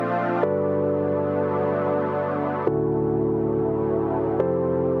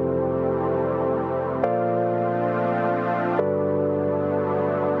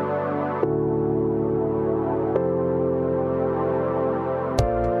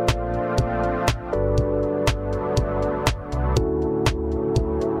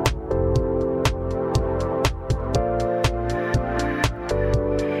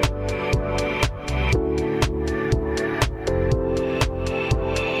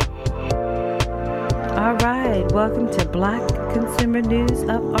All right, welcome to Black Consumer News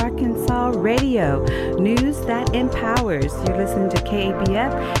of Arkansas Radio, news that empowers. You're listening to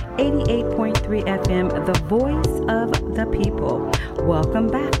KABF 88.3 FM, the voice of the people. Welcome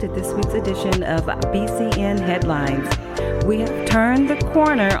back to this week's edition of BCN Headlines. We have turned the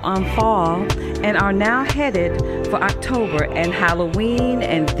corner on fall and are now headed for October and Halloween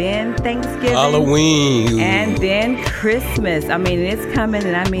and then Thanksgiving. Halloween. And then Christmas. I mean, it's coming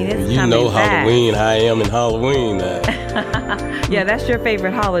and it's coming. You know back. Halloween, how I am in Halloween. Yeah, that's your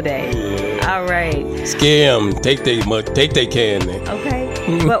favorite holiday. Yeah. All right. Scare them. Take their candy. Okay.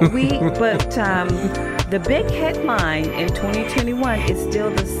 The big headline in 2021 is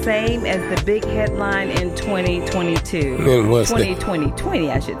still the same as the big headline in 2022. And what's 2020,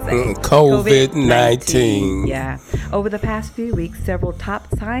 I should say. COVID-19. Yeah. Over the past few weeks, several top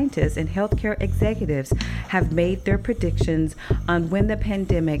scientists and healthcare executives have made their predictions on when the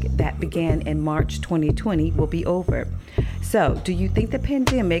pandemic that began in March 2020 will be over. So, do you think the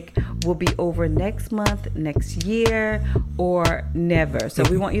pandemic will be over next month, next year, or never? So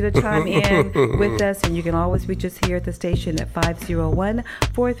we want you to chime in with us, and you can always reach us here at the station at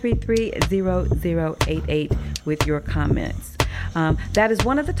 501-433-0088 with your comments. That is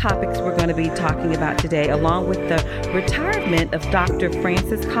one of the topics we're going to be talking about today, along with the retirement of Dr.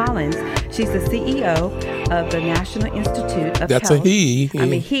 Francis Collins. She's the CEO of the National Institute of That's Health. A he. I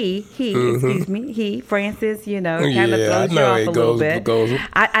mean, he, Francis, kind of throws you off a little bit.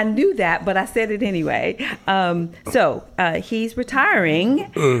 I knew that, but I said it anyway. So he's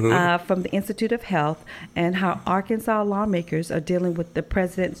retiring from the Institute of Health, and how Arkansas lawmakers are dealing with the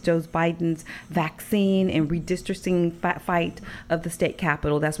President Joe Biden's vaccine and redistricting fight of the state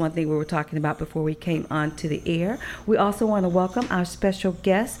capitol. That's one thing we were talking about before we came on to the air. We also want to welcome our special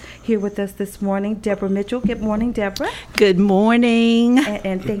guest here with us this morning, Deborah Mitchell. Good morning, Deborah. Good morning.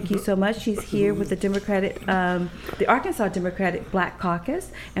 And thank you so much. She's here with the Arkansas Democratic Black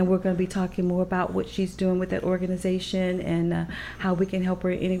Caucus, and we're going to be talking more about what she's doing with that organization and how we can help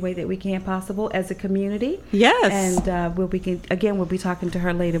her in any way that we can possible as a community. Yes. And we'll be talking to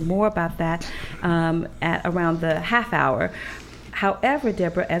her later more about that at around the half hour. However,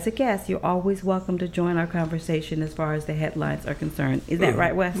 Deborah, as a guest, you're always welcome to join our conversation as far as the headlines are concerned. Is that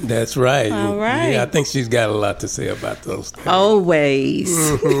right, Wes? That's right. All right. Yeah, I think she's got a lot to say about those things. Always.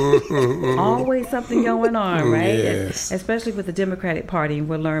 Always something going on, right? Yes. Especially with the Democratic Party. And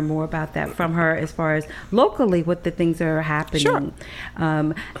we'll learn more about that from her as far as locally what the things that are happening. Sure.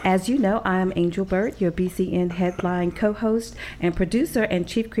 As you know, I'm Angel Burt, your BCN Headline co-host and producer and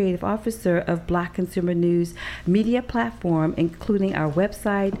Chief Creative Officer of Black Consumer News media platform, including our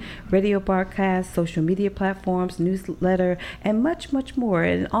website, radio broadcast, social media platforms, newsletter, and much, much more.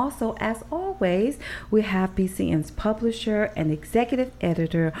 And also, as always, we have BCN's publisher and executive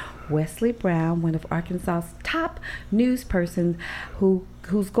editor, Wesley Brown, one of Arkansas's top news persons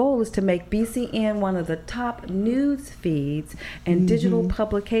whose goal is to make BCN one of the top news feeds and digital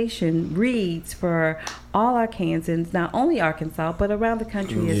publication reads for all Arkansans, not only Arkansas, but around the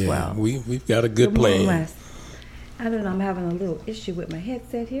country as well. We've got a good plan. Wes. I don't know, I'm having a little issue with my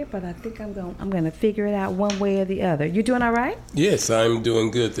headset here, but I think I'm going to figure it out one way or the other. You doing all right? Yes, I'm doing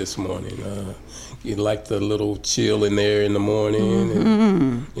good this morning. You like the little chill in there in the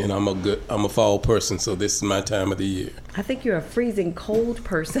morning, and I'm a fall person, so this is my time of the year. I think you're a freezing cold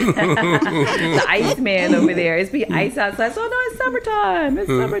person. The ice man over there. It's be ice outside. So no, it's summertime. It's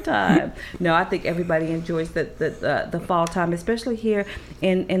summertime. No, I think everybody enjoys the fall time, especially here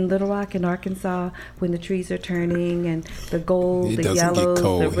in Little Rock in Arkansas when the trees are turning and the gold, the yellow,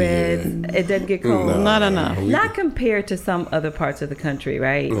 the red. Here. It doesn't get cold. No, Not enough. Not compared to some other parts of the country,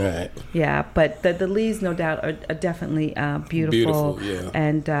 right? Right. Yeah, but the leaves, no doubt, are definitely beautiful. Yeah.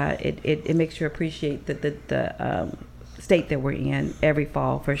 And it makes you appreciate the state that we're in every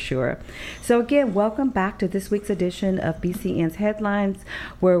fall for sure. So again, welcome back to this week's edition of BCN's Headlines,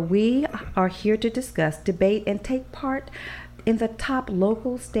 where we are here to discuss, debate, and take part in the top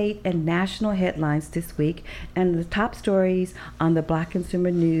local, state, and national headlines this week and the top stories on the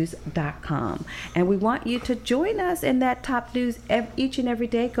blackconsumernews.com. And we want you to join us in that top news each and every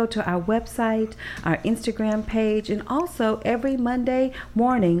day. Go to our website, our Instagram page, and also every Monday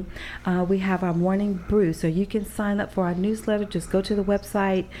morning we have our morning brew. So you can sign up for our newsletter. Just go to the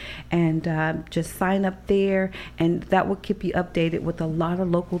website and just sign up there, and that will keep you updated with a lot of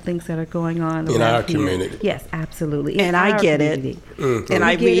local things that are going on in our here. community. Yes, absolutely. And I get it. And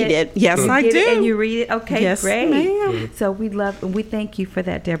I read it. Yes, I do. And you read it? Okay, yes, great. Ma'am. So we thank you for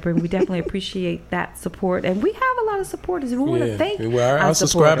that, Deborah, and we definitely appreciate that support. And we have a lot of supporters, and we want to thank our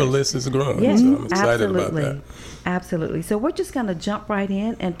subscriber list is growing. Yes, so I'm excited absolutely. about that. Absolutely. So we're just going to jump right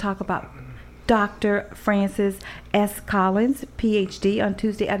in and talk about Dr. Francis S. Collins, Ph.D., on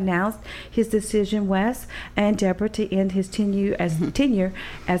Tuesday announced his decision, Wes and Deborah, to end his tenure as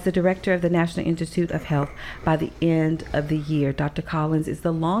the director of the National Institute of Health by the end of the year. Dr. Collins is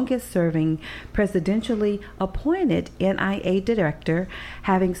the longest-serving presidentially appointed NIA director,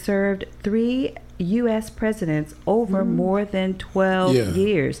 having served 3 U.S. presidents over more than 12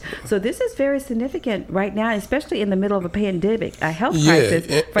 years. So this is very significant right now, especially in the middle of a pandemic, a health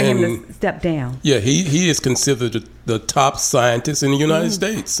crisis, for him to step down. Yeah, he is considered the top scientist in the United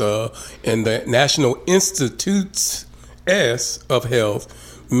States. And the National Institutes of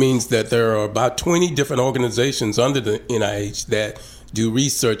Health means that there are about 20 different organizations under the NIH that do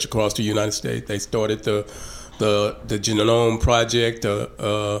research across the United States. They started the Genome Project,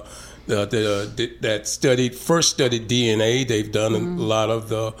 that first studied DNA. They've done a lot of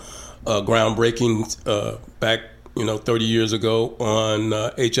the groundbreaking back 30 years ago on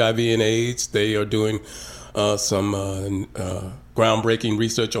HIV and AIDS. They are doing some groundbreaking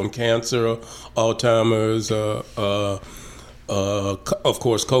research on cancer, Alzheimer's, of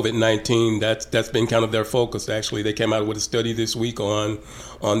course, COVID-19. That's been kind of their focus. Actually, they came out with a study this week on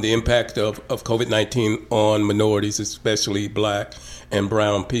the impact of COVID-19 on minorities, especially Black and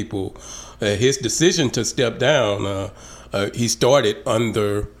brown people. His decision to step down, he started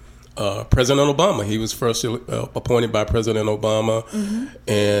under President Obama. He was first appointed by President Obama,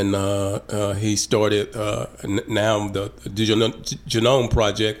 and he started now the Genome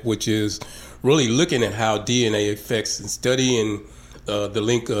Project, which is really looking at how DNA affects and studying the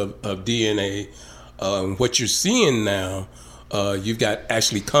link of DNA. What you're seeing now, you've got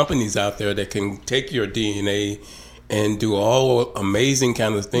actually companies out there that can take your DNA and do all amazing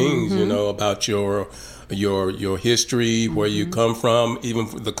kind of things, about your history, where you come from, even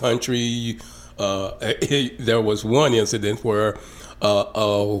for the country. There was one incident where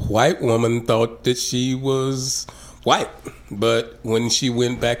a white woman thought that she was white, but when she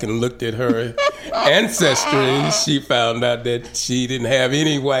went back and looked at her ancestry, she found out that she didn't have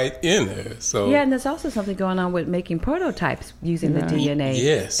any white in her. So and there's also something going on with making prototypes using the DNA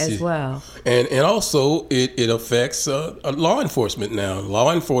as well. And also it affects law enforcement now.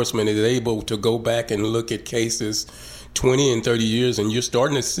 Law enforcement is able to go back and look at cases 20 and 30 years, and you're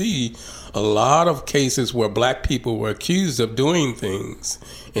starting to see a lot of cases where Black people were accused of doing things,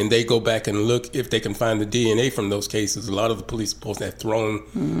 and they go back and look if they can find the DNA from those cases. A lot of the police supposed to have thrown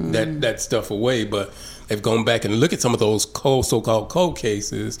that stuff away, but they've gone back and look at some of those so-called cold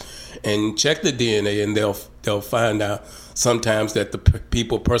cases and check the DNA, and they'll find out sometimes that the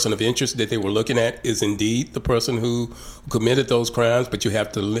person of interest that they were looking at is indeed the person who committed those crimes, but you have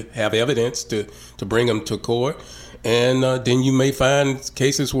to have evidence to bring them to court. And then you may find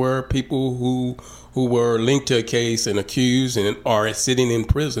cases where people who were linked to a case and accused and are sitting in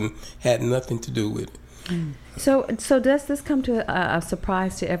prison had nothing to do with it. So does this come to a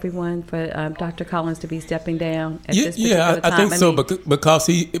surprise to everyone for Dr. Collins to be stepping down at this particular time? I think so, because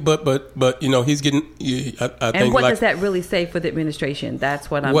he's getting. I think. And what does that really say for the administration?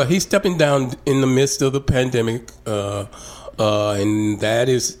 That's what I'm. Well, he's stepping down in the midst of the pandemic, and that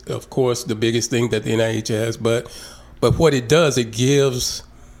is, of course, the biggest thing that the NIH has. But what it does, it gives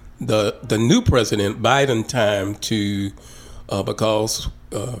the new president Biden time to because.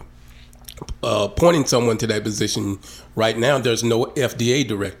 Appointing someone to that position right now, there's no FDA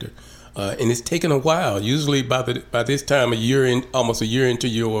director, and it's taken a while. Usually, by this time, almost a year into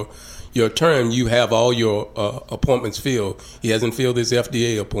your term, you have all your appointments filled. He hasn't filled his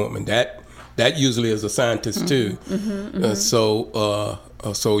FDA appointment. That usually is a scientist too. So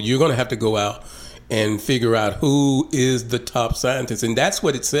you're going to have to go out and figure out who is the top scientist, and that's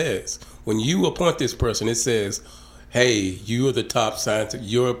what it says when you appoint this person. It says, hey, you are the top scientist.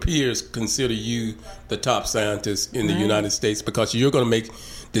 Your peers consider you the top scientist in the United States because you're going to make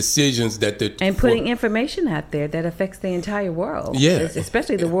decisions and putting information out there that affects the entire world.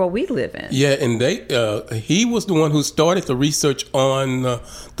 Especially the world we live in. Yeah, and he was the one who started the research on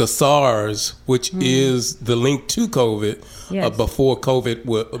the SARS, which is the link to COVID. Before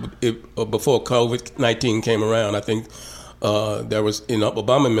COVID-19 came around. I think. There was in the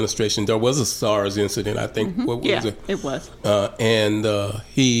Obama administration. There was a SARS incident. I think. It was. And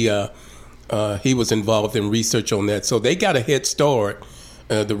he was involved in research on that. So they got a head start.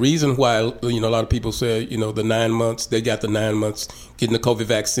 The reason why a lot of people say the 9 months, they got the 9 months getting the COVID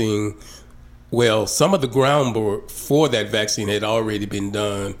vaccine. Well, some of the groundwork for that vaccine had already been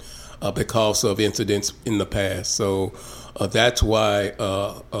done because of incidents in the past. So. That's why.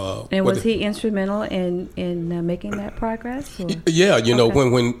 And was he instrumental in making that progress? Or? Yeah,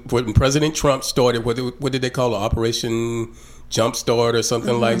 when President Trump started, what did they call it, Operation Jumpstart or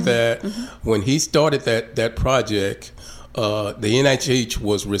something like that. When he started that project, the NIH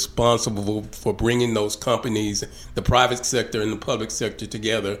was responsible for bringing those companies, the private sector and the public sector,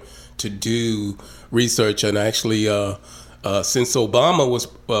 together to do research. And actually, since Obama was,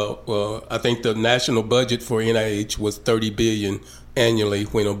 I think the national budget for NIH was $30 billion annually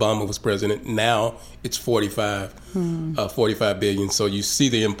when Obama was president. Now it's 45 billion. So you see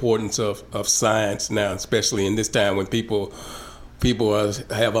the importance of science now, especially in this time when people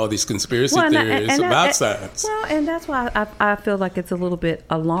have all these conspiracy theories about science. Well, and that's why I feel like it's a little bit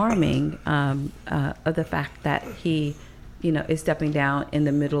alarming of the fact that he, is stepping down in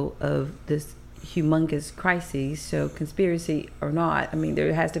the middle of this humongous crises. So conspiracy or not, I mean,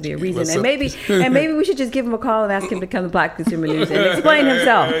 there has to be a reason, and maybe we should just give him a call and ask him to come to Black Consumer News and explain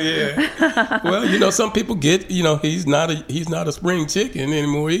himself. Well, some people get, he's not a spring chicken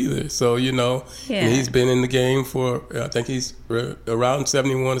anymore either. So he's been in the game for, I think he's around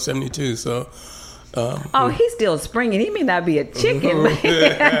 71 or 72. So. He's still springing. He may not be a chicken, but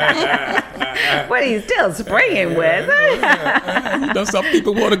he's still springing with. Some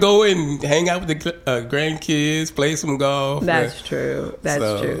people want to go and hang out with the grandkids, play some golf. That's true.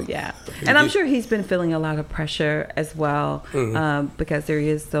 That's true. Yeah, and I'm sure he's been feeling a lot of pressure as well, because there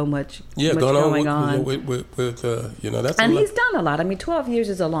is so much going on. That's and he's done a lot. I mean, 12 years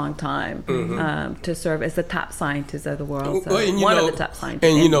is a long time to serve as the top scientist of the world. So one of the top scientists.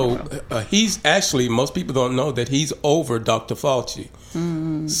 And he's actually. Most people don't know that he's over Dr. Fauci.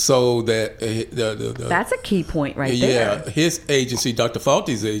 So that that's a key point right there. Yeah, his agency, Dr.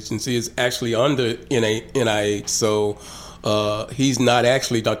 Fauci's agency, is actually under NIH. So he's not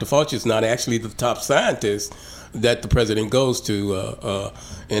actually, Dr. Fauci is not actually the top scientist that the president goes to.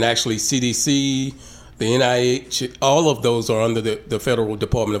 And actually CDC, the NIH, all of those are under the Federal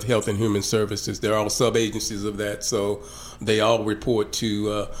Department of Health and Human Services. They're all sub-agencies of that. So they all report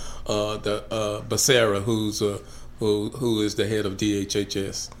to the Becerra, who is the head of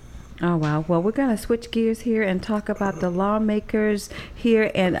DHHS. Oh, wow. Well, we're going to switch gears here and talk about the lawmakers here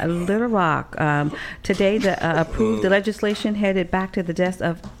in Little Rock. Today, approved the legislation headed back to the desk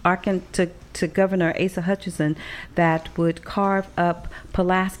of to Governor Asa Hutchinson that would carve up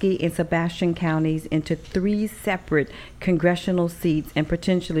Pulaski and Sebastian counties into 3 separate congressional seats and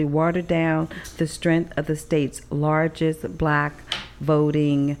potentially water down the strength of the state's largest Black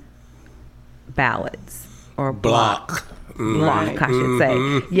voting ballots, or block, I should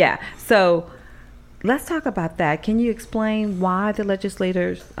say. Yeah. So let's talk about that. Can you explain why the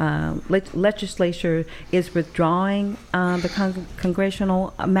legislature is withdrawing the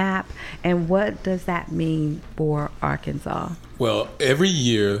congressional map, and what does that mean for Arkansas? Well, every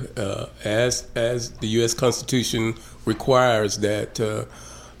year, as the U.S. Constitution requires that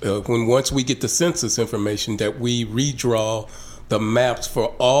once we get the census information, that we redraw the maps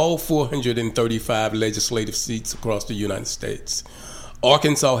for all 435 legislative seats across the United States.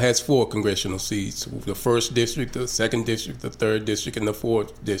 Arkansas has 4 congressional seats: the 1st district, the 2nd district, the 3rd district, and the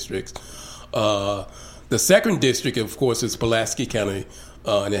 4th district. The 2nd district, of course, is Pulaski County,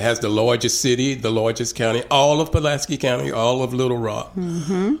 and it has the largest city, the largest county, all of Pulaski County, all of Little Rock.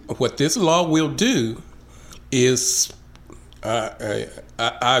 What this law will do is, I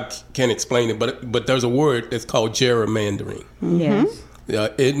can't explain it, but there's a word that's called gerrymandering. Yes.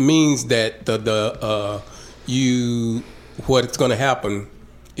 It means that what's going to happen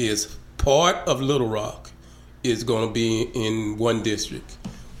is part of Little Rock is going to be in one district.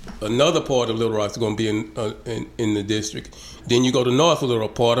 Another part of Little Rock is going to be in the district. Then you go to North Little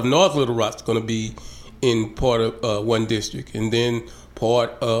Rock. Part of North Little Rock is going to be in part of one district, and then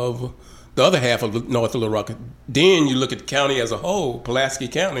part of the other half of North Little Rock. Then you look at the county as a whole, Pulaski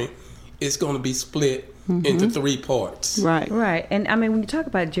County, it's going to be split into 3 parts. Right. And I mean, when you talk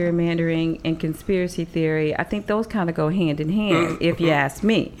about gerrymandering and conspiracy theory, I think those kind of go hand in hand, if you ask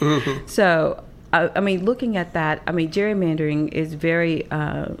me. So, I mean, looking at that, I mean, gerrymandering is very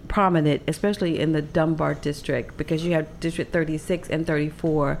prominent, especially in the Dunbar district, because you have District 36 and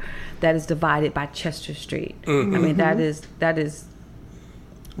 34 that is divided by Chester Street. I mean, that is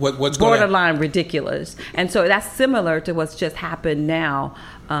what's borderline ridiculous. And so that's similar to what's just happened now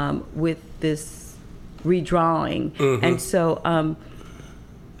with this redrawing. And so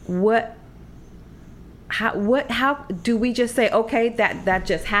how do we just say, okay, that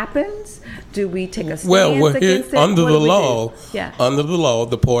just happens? Do we take a stance against it? Under the law,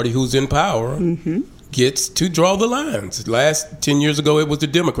 the party who's in power gets to draw the lines. Last 10 years ago, it was the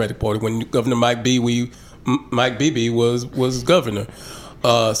Democratic Party when Governor Mike Beebe was governor.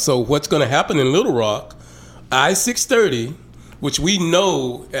 So what's going to happen in Little Rock, I-630 which we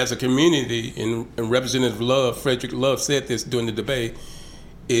know as a community, and Representative Love, Frederick Love, said this during the debate,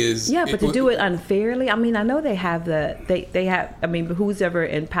 is... Yeah, but to do it unfairly, I mean, I know they have I mean, who's ever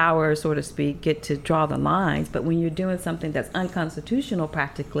in power, so to speak, get to draw the lines, but when you're doing something that's unconstitutional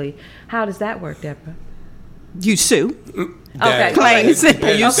practically, how does that work, Deborah? You sue. Okay. Plain and simple.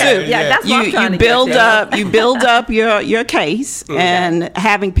 You sue. Yeah, that's what I'm trying to build get up. You build up your case, and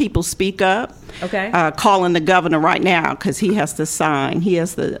having people speak up. Okay. Calling the governor right now because he has to sign. He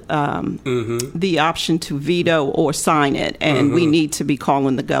has the option to veto or sign it, and we need to be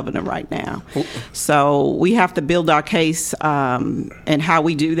calling the governor right now. So we have to build our case, and how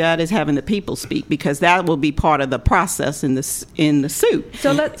we do that is having the people speak, because that will be part of the process in the suit.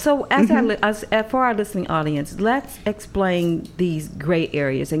 So for our listening audience, let's explain these gray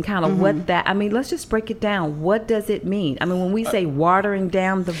areas and kind of what that. I mean, let's just break it down. What does it mean? I mean, when we say watering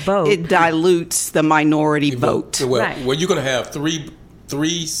down the vote, it dilutes the minority vote. Well, you're going to have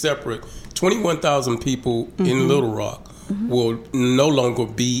three separate 21,000 people in Little Rock will no longer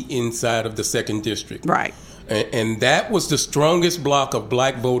be inside of the 2nd District. Right. And that was the strongest block of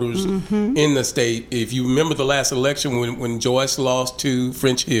black voters in the state. If you remember the last election when Joyce lost to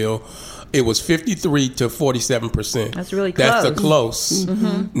French Hill, it was 53 to 47%. That's really close. That's the close.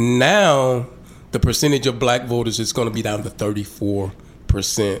 Now, the percentage of black voters is going to be down to 34%.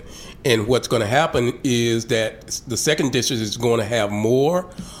 And what's going to happen is that the 2nd District is going to have more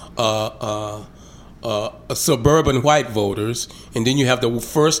suburban white voters, and then you have the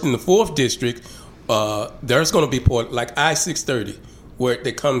 1st and the 4th District. There's going to be part like I-630 where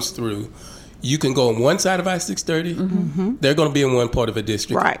it comes through. You can go on one side of I-630. They're going to be in one part of a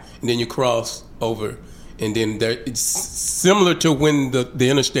district, right? And then you cross over, and then it's similar to when the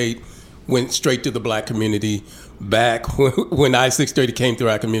interstate went straight to the black community back when I-630 came through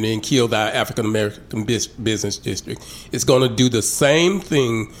our community and killed our African American business district. It's going to do the same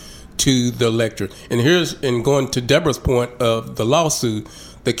thing to the electorate. And going to Deborah's point of the lawsuit,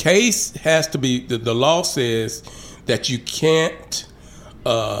 the case has to be, the law says that you can't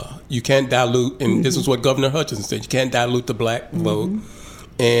dilute, and this is what Governor Hutchinson said, you can't dilute the black vote.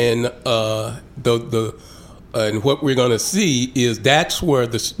 And and what we're going to see is that's where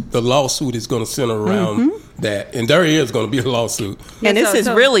the lawsuit is going to center around that. And there is going to be a lawsuit. And this is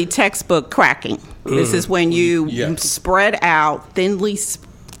really textbook cracking. This is when you spread out, thinly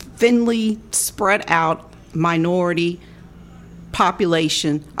spread out minority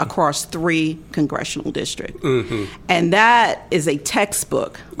population across 3 congressional districts. And that is a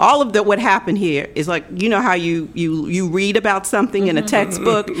textbook. All of what happened here is like, you know how you read about something in a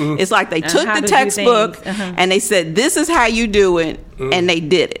textbook? It's like they took the textbook and they said, this is how you do it, and they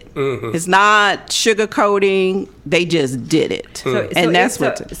did it. It's not sugarcoating, they just did it.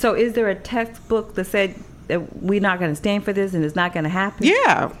 So is there a textbook that said we're not going to stand for this and it's not going to happen?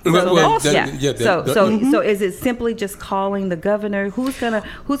 Yeah. So is it simply just calling the governor? Who's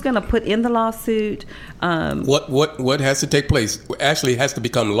gonna put in the lawsuit? What has to take place? Actually, it has to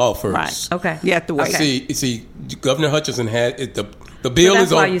become law first. Right. Okay. You have to wait. See, Governor Hutchinson had it, the bill is on.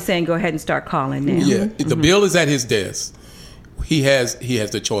 That's why you're saying go ahead and start calling now. Yeah. The bill is at his desk. He has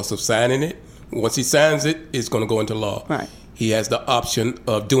the choice of signing it. Once he signs it, it's going to go into law. Right. He has the option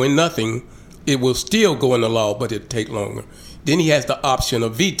of doing nothing. It will still go into law, but it'll take longer. Then he has the option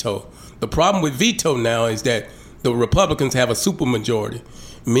of veto. The problem with veto now is that the Republicans have a supermajority,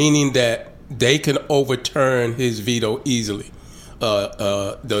 meaning that they can overturn his veto easily.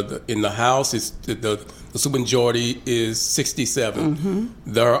 In the House, the supermajority is 67.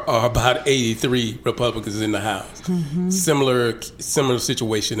 There are about 83 Republicans in the House. Similar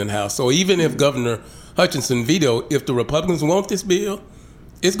situation in the House. So even if Governor Hutchinson veto, if the Republicans want this bill,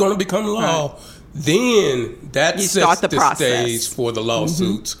 it's going to become law. Right. Then that sets the stage for the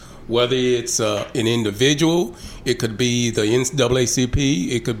lawsuits. Whether it's an individual, it could be the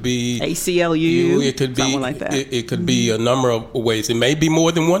NAACP, it could be ACLU, it could be something like that. It could be a number of ways. It may be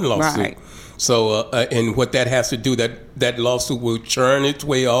more than one lawsuit. Right. So, and what that has to do, that lawsuit will churn its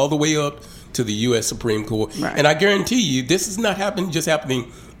way all the way up to the U.S. Supreme Court. Right. And I guarantee you, this is not just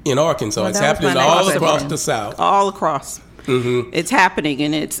happening in Arkansas. It's happening all across the South. All across. It's happening,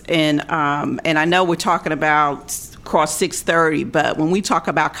 and I know we're talking about across 630, but when we talk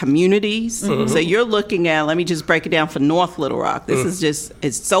about communities, so you're looking at, let me just break it down for North Little Rock. This is just,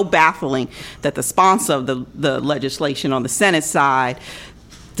 it's so baffling that the sponsor of the legislation on the Senate side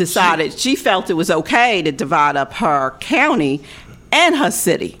decided she felt it was okay to divide up her county and her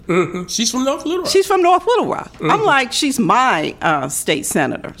city. Mm-hmm. She's from North Little Rock. She's from North Little Rock. Mm-hmm. I'm like, she's my state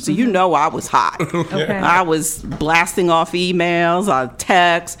senator. So you know I was hot. Okay. I was blasting off emails,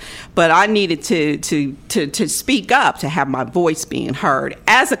 texts, but I needed to speak up, to have my voice being heard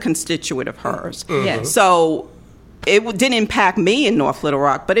as a constituent of hers. Mm-hmm. Yes. So it didn't impact me in North Little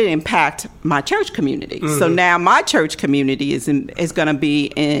Rock, but it impacted my church community. Mm-hmm. So now my church community is going to be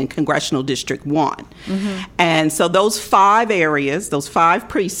in Congressional District 1. Mm-hmm. And so those 5 areas, those 5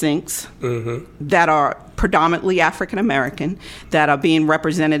 precincts that are predominantly African American, that are being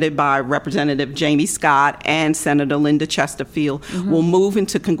represented by Representative Jamie Scott and Senator Linda Chesterfield, will move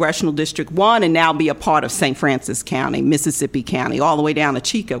into Congressional District 1 and now be a part of St. Francis County, Mississippi County, all the way down to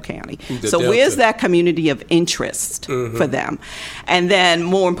Chico County. So Delta. Where's that community of interest for them? And then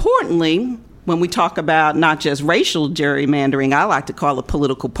more importantly, when we talk about not just racial gerrymandering, I like to call it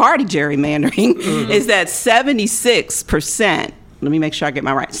political party gerrymandering, is that 76%, let me make sure I get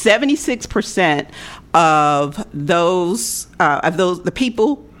my right, 76% of the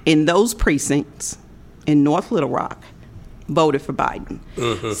people in those precincts in North Little Rock voted for Biden.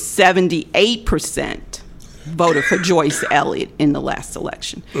 78% voted for Joyce Elliott in the last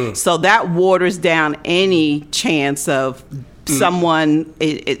election. So that waters down any chance of someone,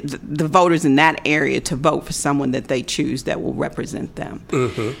 the voters in that area, to vote for someone that they choose that will represent them.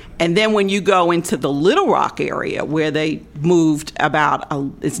 And then when you go into the Little Rock area, where they moved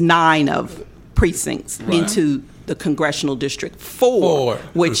it's 9 of precincts into the Congressional District 4,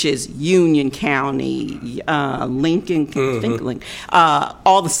 which is Union County, Lincoln,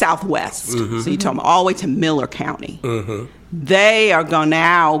 all the Southwest. So you're talking about all the way to Miller County. They are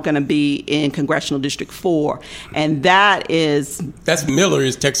now going to be in Congressional District 4, and that's Miller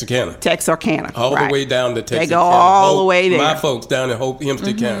is Texarkana. Texarkana, all the way down to Texarkana. They go all the way there. My folks down in Hope,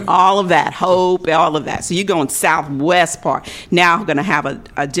 Hempstead County. All of that, Hope, all of that. So you're going southwest part. Now we're going to have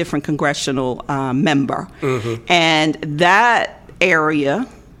a different congressional member, and that area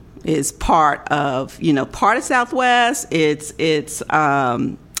is part of Southwest.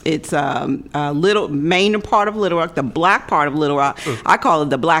 It's little main part of Little Rock, the black part of Little Rock. I call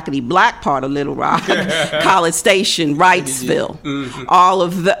it the blackety black part of Little Rock. College Station, Wrightsville. All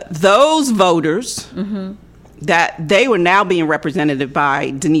of those voters that they were now being represented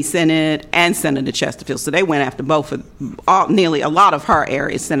by Denise Senate and Senator Chesterfield. So they went after both of nearly a lot of her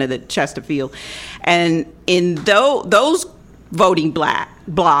areas, Senator Chesterfield. And in those voting block,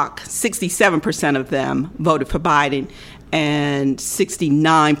 67% of them voted for Biden, and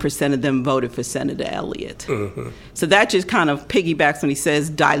 69% of them voted for Senator Elliott. So that just kind of piggybacks when he says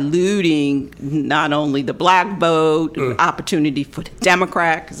diluting not only the black vote, opportunity for the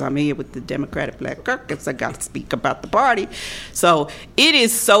Democrat, because I'm here with the Democratic Black Caucus, I got to speak about the party. So it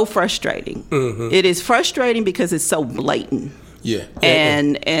is so frustrating. It is frustrating because it's so blatant. Yeah.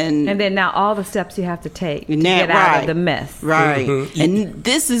 And then now all the steps you have to take to get out of the mess. Right. And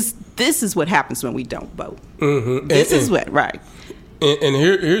this is what happens when we don't vote. This is what, right. And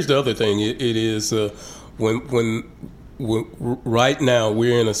here's the other thing. It is when right now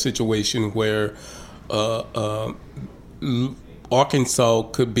we're in a situation where Arkansas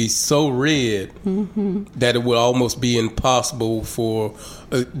could be so red that it would almost be impossible for.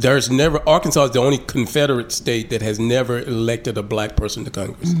 Arkansas is the only Confederate state that has never elected a black person to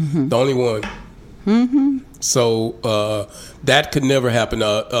Congress. The only one. So that could never happen.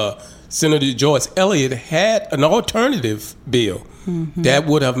 Senator Joyce Elliott had an alternative bill that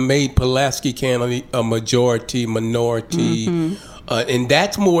would have made Pulaski County a majority minority, and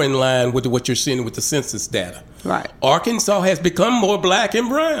that's more in line with what you're seeing with the census data. Right. Arkansas has become more black and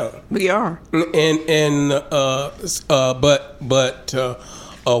brown. We are.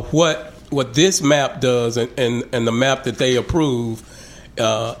 What this map does, and the map that they approve,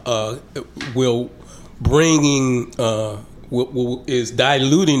 is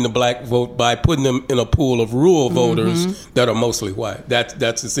diluting the black vote by putting them in a pool of rural voters that are mostly white.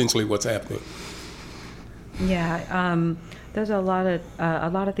 That's essentially what's happening. Yeah. There's a lot of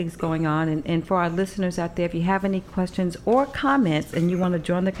things going on, and for our listeners out there, if you have any questions or comments and you want to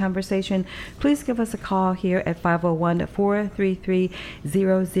join the conversation, please give us a call here at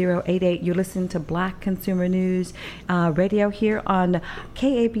 501-433-0088. You listen to Black Consumer News Radio here on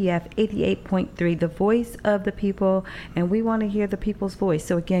KABF 88.3, the voice of the people, and we want to hear the people's voice.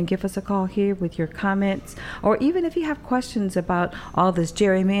 So again, give us a call here with your comments, or even if you have questions about all this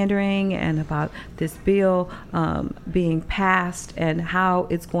gerrymandering and about this bill being passed past and how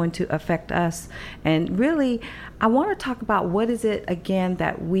it's going to affect us. And really, I want to talk about what is it again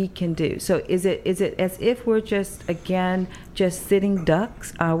that we can do. So is it as if we're just sitting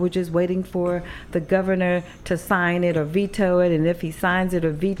ducks? We're just waiting for the governor to sign it or veto it, and if he signs it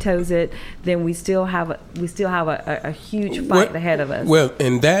or vetoes it, then we still have a huge fight ahead of us. Well,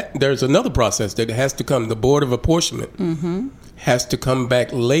 and that there's another process that has to come. The Board of Apportionment has to come back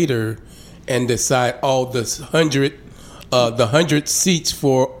later and decide all the 100 seats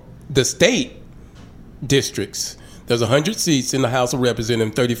for the state districts. There's 100 seats in the House of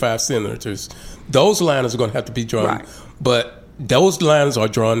Representatives, 35 senators. Those lines are going to have to be drawn. Right. But those lines are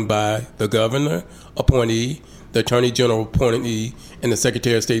drawn by the governor appointee, the attorney general appointee, and the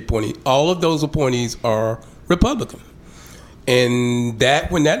secretary of state appointee. All of those appointees are Republican. And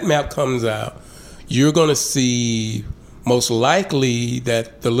that when that map comes out, you're going to see most likely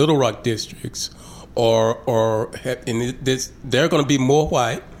that the Little Rock districts they're going to be more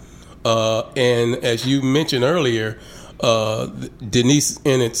white. And as you mentioned earlier, Denise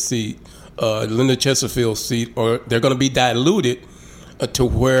Enid's seat, Linda Chesterfield's seat, or they're going to be diluted to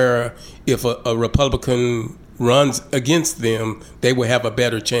where if a Republican runs against them, they will have a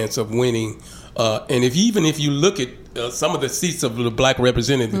better chance of winning. And if you look at some of the seats of the black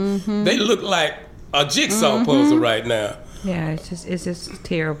representatives, they look like a jigsaw puzzle right now. Yeah, it's just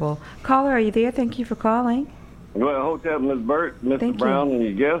terrible. Caller, are you there? Thank you for calling. Well, Hotep, Ms. Burt, Mr. Thank Brown, you. and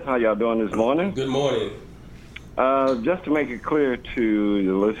your guests, how y'all doing this morning? Good morning. Just to make it clear to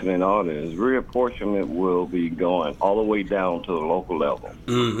the listening audience, reapportionment will be going all the way down to the local level.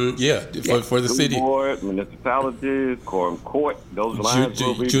 Yeah, for the School city. board, municipalities, quorum court, those lines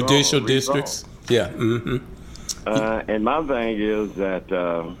will be Judicial drawn, districts. Yeah. And my thing is that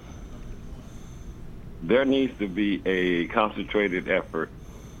there needs to be a concentrated effort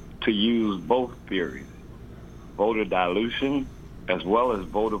to use both theories, voter dilution as well as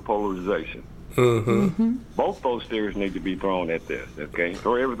voter polarization. Both those theories need to be thrown at this, okay?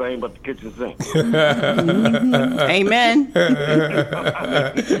 Throw everything but the kitchen sink. Amen.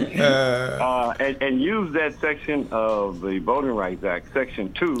 And use that section of the Voting Rights Act,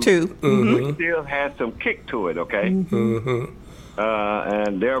 Section 2, which still has some kick to it, okay?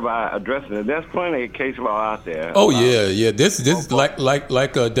 And thereby addressing it. There's plenty of case law out there. Oh yeah. This is like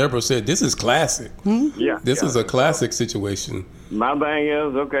Deborah said. This is classic. This is a classic situation. My thing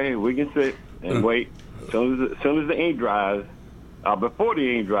is, okay, we can sit and wait. As soon as the ink dries, before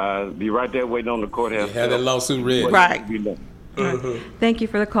the ink dries, be right there waiting on the courthouse. Have that lawsuit ready. Right. Thank you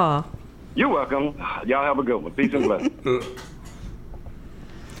for the call. You're welcome. Y'all have a good one. Peace and blessings.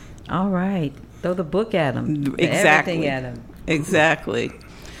 All right. Throw the book at them. Exactly. Everything at them. Exactly.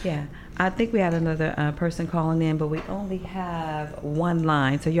 Yeah. I think we had another person calling in, but we only have one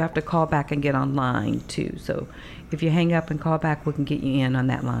line, so you have to call back and get on line too. So if you hang up and call back, we can get you in on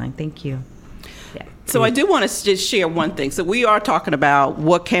that line. Thank you. Yeah. So I do want to just share one thing. So we are talking about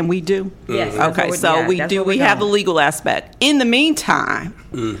what can we do? Yes. Okay. So we have the legal aspect. In the meantime,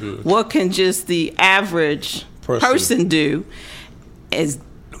 what can just the average person do is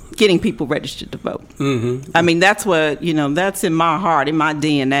getting people registered to vote. I mean, that's what, that's in my heart, in my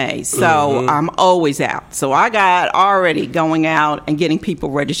DNA. So I'm always out. So I got already going out and getting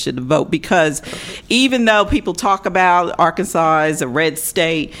people registered to vote, because even though people talk about Arkansas as a red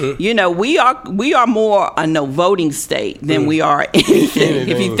state, we are more a no voting state than we are anything,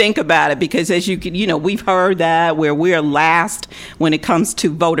 if you think about it, because as you can, we've heard that where we're last when it comes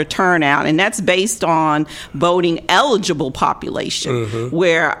to voter turnout, and that's based on voting eligible population,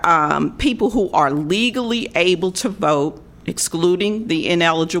 where people who are legally able to vote, excluding the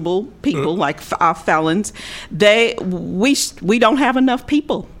ineligible people like felons, we don't have enough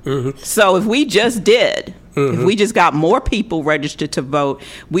people. So if we just did, if we just got more people registered to vote,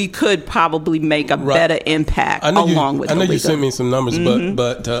 we could probably make a better impact along with the legal. I know you sent me some numbers,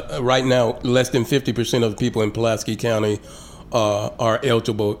 but right now, less than 50% of the people in Pulaski County are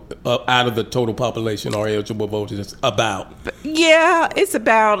eligible, out of the total population are eligible voters. It's about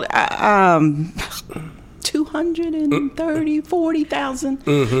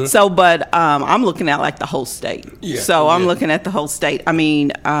 240,000. So, but I'm looking at like the whole state. I'm looking at the whole state. I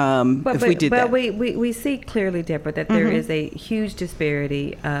mean, if we did that. But we see clearly, Deborah, that there is a huge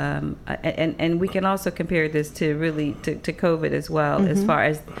disparity, and we can also compare this to COVID as well, as far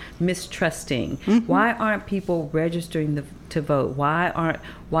as mistrusting. Why aren't people registering to vote?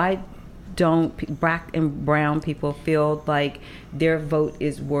 Why don't black and brown people feel like their vote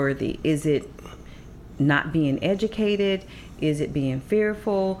is worthy? Is it not being educated? Is it being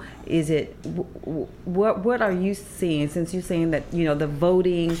fearful? Is it what are you seeing? Since you're saying that the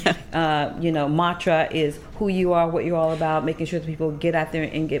voting mantra is who you are, what you're all about, making sure that people get out there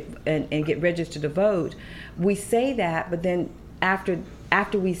and get registered to vote. We say that, but then after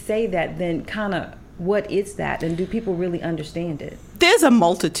we say that, then kind of what is that, and do people really understand it? There's a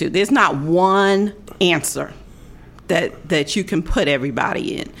multitude. There's not one answer that you can put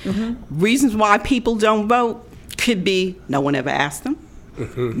everybody in. Mm-hmm. Reasons why people don't vote could be no one ever asked them.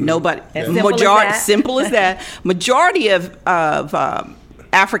 Mm-hmm. Nobody. Simple as that. Majority of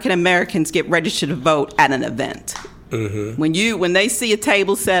African Americans get registered to vote at an event. Mm-hmm. When they see a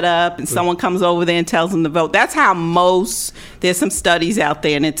table set up and someone comes over there and tells them to vote, that's how there's some studies out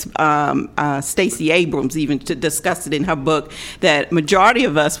there, and it's Stacey Abrams even discussed it in her book, that majority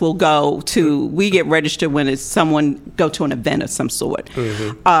of us we get registered when it's someone go to an event of some sort.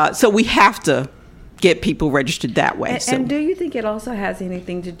 Mm-hmm. So we have to get people registered that way. And do you think it also has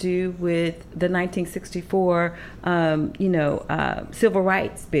anything to do with the 1964, Civil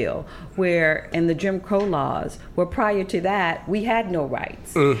Rights Bill, and the Jim Crow laws, where prior to that we had no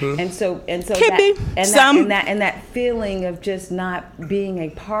rights, mm-hmm. and so that feeling of just not being a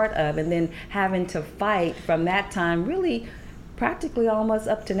part of, and then having to fight from that time, really practically almost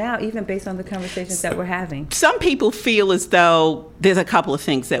up to now, even based on the conversations that we're having. Some people feel as though there's a couple of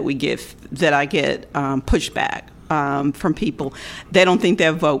things that I get pushback from people. They don't think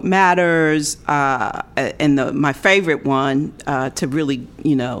their vote matters. And my favorite one to really,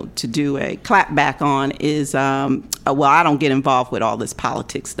 to do a clap back on is, I don't get involved with all this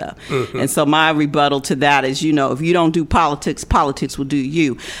politics stuff. Mm-hmm. And so my rebuttal to that is, if you don't do politics, politics will do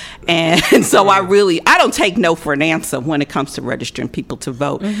you. And so I don't take no for an answer when it comes to registering people to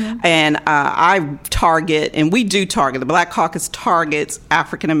vote. Mm-hmm. And I target, and we do target, the Black Caucus targets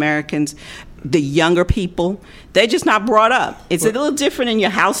African Americans, the younger people. They're just not brought up. It's a little different in your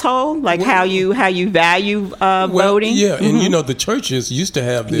household, like how you value voting. Yeah, mm-hmm. and the churches used to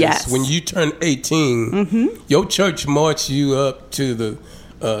have this. Yes. When you turn 18, mm-hmm. your church marched you up to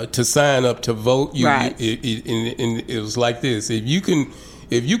to sign up to vote. Right. It was like this: if you can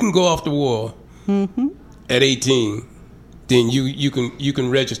go off the wall mm-hmm. at 18, then you can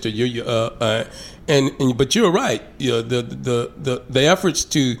register. But you're right. The efforts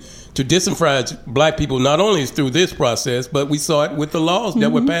to disenfranchise black people not only is through this process, but we saw it with the laws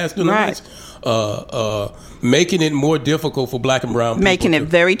that were passed in the making it more difficult for black and brown people. Making it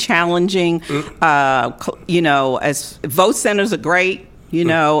very challenging. Mm-hmm. As vote centers are great.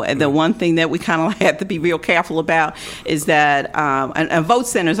 And the one thing that we kind of have to be real careful about is that a vote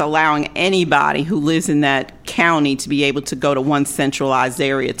center is allowing anybody who lives in that county to be able to go to one centralized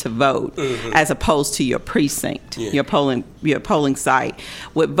area to vote, mm-hmm. as opposed to your precinct, your polling site.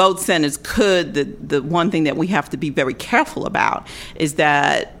 What vote centers the one thing that we have to be very careful about is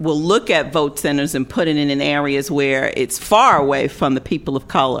that we'll look at vote centers and put it in areas where it's far away from the people of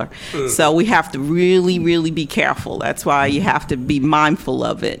color. Mm-hmm. So we have to really, really be careful. That's why you have to be mindful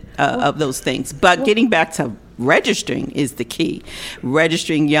of it, of those things. But getting back to registering is the key.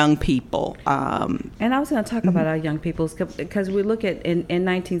 Registering young people. And I was going to talk about our young people, because we look at in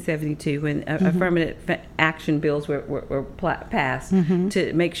 1972 when mm-hmm. affirmative action bills were passed mm-hmm.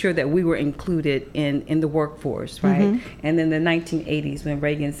 to make sure that we were included in the workforce, right? Mm-hmm. And then the 1980s when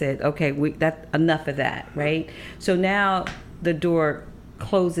Reagan said, okay, that's enough of that, right? So now the door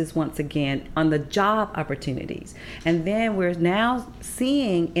closes once again on the job opportunities, and then we're now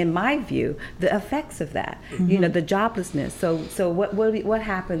seeing, in my view, the effects of that. Mm-hmm. The joblessness. So what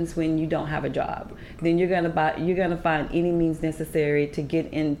happens when you don't have a job? Then you're gonna find any means necessary to get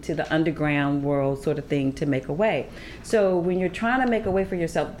into the underground world, sort of thing, to make a way. So when you're trying to make a way for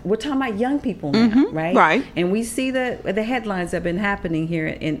yourself, we're talking about young people now, mm-hmm. right? Right. And we see the headlines that have been happening here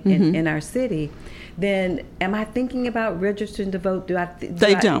in our city. Then am I thinking about registering to vote?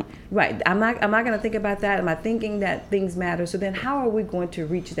 They don't. Right. I'm not going to think about that. Am I thinking that things matter? So then how are we going to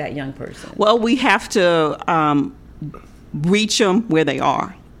reach that young person? Well, we have to reach them where they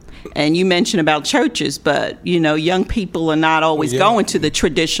are. And you mentioned about churches, but, young people are not always going to the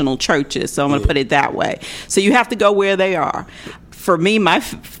traditional churches. So I'm going to put it that way. So you have to go where they are. For me, my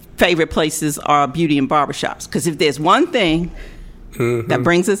favorite places are beauty and barbershops. Because if there's one thing mm-hmm. that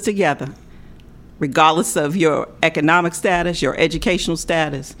brings us together, regardless of your economic status, your educational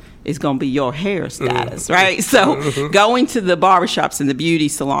status, is going to be your hair status, mm-hmm. right? So mm-hmm. going to the barbershops and the beauty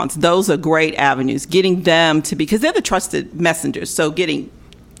salons, those are great avenues. Getting them because they're the trusted messengers. So getting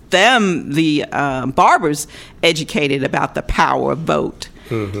them, the barbers, educated about the power of vote.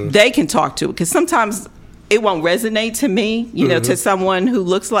 Mm-hmm. They can talk to it, because sometimes it won't resonate to me, to someone who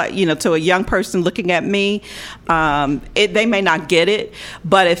looks like, to a young person looking at me. They may not get it,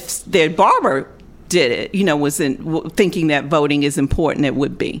 but if their barber did it, was thinking that voting is important, it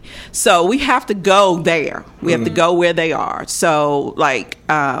would be. So we have to go there. We have to go where they are. So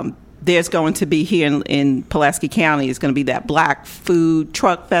there's going to be here in Pulaski County, it's going to be that Black Food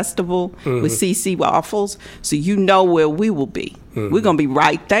Truck Festival with CC Waffles. So where we will be. We're going to be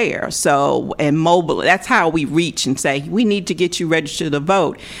right there. So, and mobile, that's how we reach and say, we need to get you registered to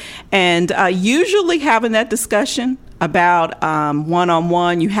vote. And usually having that discussion about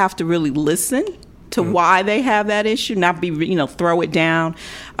one-on-one, you have to really listen to why they have that issue, not be, throw it down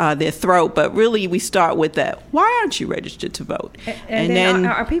their throat, but really we start with that. Why aren't you registered to vote? And then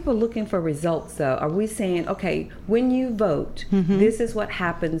are people looking for results, though? Are we saying, okay, when you vote, this is what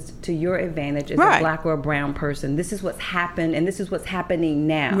happens to your advantage as a Black or a brown person. This is what's happened, and this is what's happening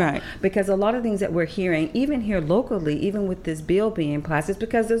now. Right. Because a lot of things that we're hearing, even here locally, even with this bill being passed, is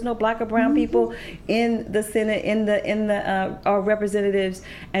because there's no Black or brown people in the Senate, in the representatives.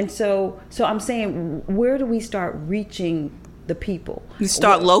 And so I'm saying, where do we start reaching the people? You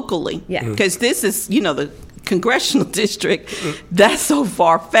start locally. Yeah. Because this is, the congressional district, that's so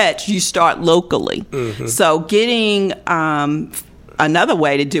far-fetched. You start locally. So getting another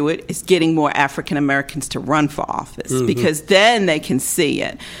way to do it is getting more African Americans to run for office, because then they can see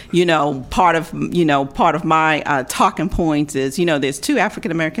it. Part of my talking points is, there's 2 African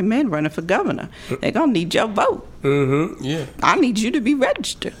American men running for governor. They're gonna need your vote. Yeah. I need you to be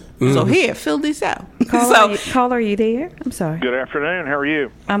registered. So here, fill this out. Caller, are you there? I'm sorry. Good afternoon. How are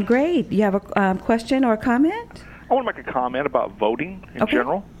you? I'm great. You have a question or a comment? I want to make a comment about voting in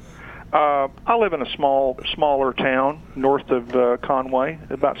general. I live in a smaller town north of Conway,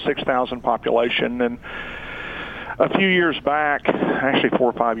 about 6,000 population, and a few years back, actually 4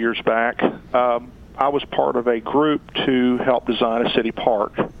 or 5 years back, I was part of a group to help design a city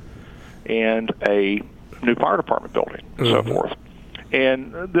park and a new fire department building and so forth.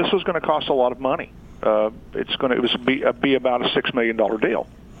 And this was going to cost a lot of money. It was be about a $6 million deal.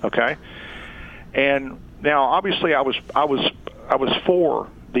 Okay, and now obviously I was for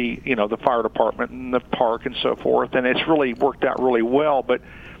the fire department and the park and so forth, and it's really worked out really well. But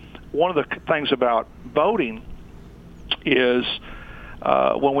one of the things about voting is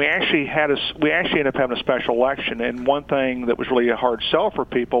when we actually ended up having a special election, and one thing that was really a hard sell for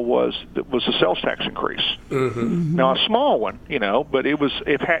people was the sales tax increase. Now a small one, but it was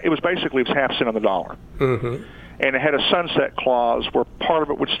basically half cent on the dollar. And it had a sunset clause where part of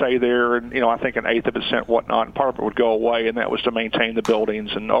it would stay there, and I think an eighth of a cent, whatnot, and part of it would go away, and that was to maintain the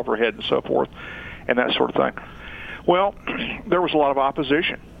buildings and overhead and so forth, and that sort of thing. Well, there was a lot of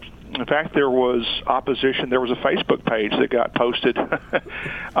opposition. In fact, there was opposition. There was a Facebook page that got posted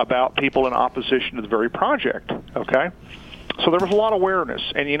about people in opposition to the very project. Okay, so there was a lot of awareness.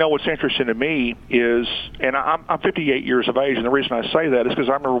 And what's interesting to me is, and I'm 58 years of age, and the reason I say that is because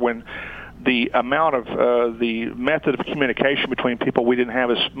I remember when the amount of the method of communication between people, we didn't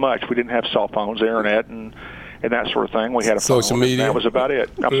have as much. We didn't have cell phones, internet, and that sort of thing. We had a social phone, media. That was about it.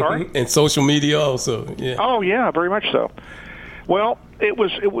 I'm sorry? And social media also. Yeah. Oh yeah, very much so. Well, it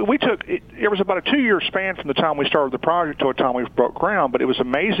was about a 2-year span from the time we started the project to the time we broke ground, but it was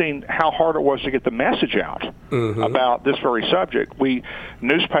amazing how hard it was to get the message out about this very subject.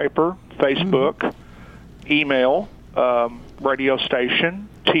 Newspaper, Facebook, email, radio station,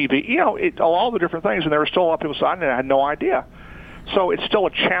 TV, all the different things, and there were still a lot of people saying, I had no idea. So it's still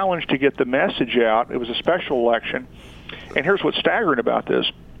a challenge to get the message out. It was a special election, and here's what's staggering about this.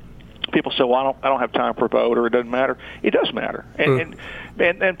 People say, well, I don't have time for a vote, or it doesn't matter. It does matter. And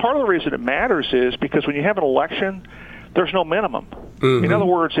part of the reason it matters is because when you have an election, there's no minimum. In other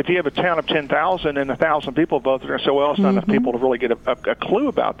words, if you have a town of 10,000 and 1,000 people vote, they're going to say, well, it's not enough people to really get a clue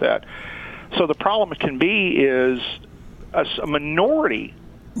about that. So the problem can be is a minority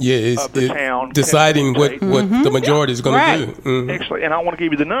of the town deciding what the majority is going to do. Actually, and I want to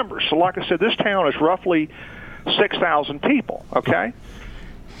give you the numbers. So like I said, this town is roughly 6,000 people, okay?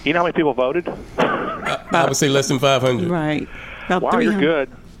 You know how many people voted? I would say less than 500. Right. About wow, you're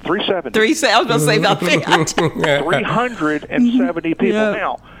good. 370. I was going to say about 300. 370 people. Yep.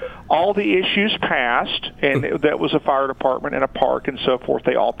 Now, all the issues passed, and that was a fire department and a park and so forth.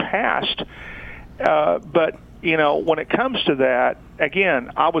 They all passed. But, when it comes to that, again,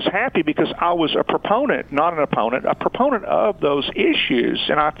 I was happy because I was a proponent, not an opponent, a proponent of those issues,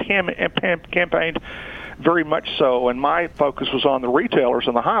 and I campaigned very much so, and my focus was on the retailers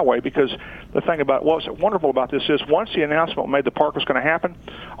on the highway, because the thing about what's wonderful about this is once the announcement made the park was going to happen,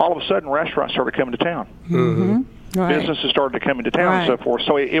 all of a sudden restaurants started coming to town. Right. Businesses started to come into town and so forth.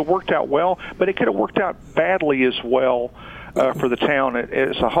 So it worked out well, but it could have worked out badly as well for the town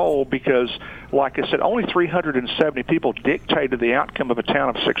as a whole because, like I said, only 370 people dictated the outcome of a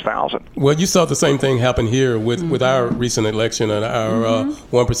town of 6,000. Well, you saw the same thing happen here with our recent election and our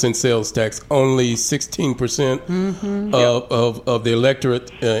 1% sales tax. Only 16% of the electorate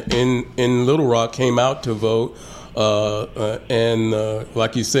in Little Rock came out to vote. And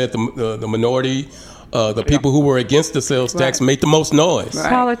like you said, the minority, the people who were against the sales tax made the most noise. Right.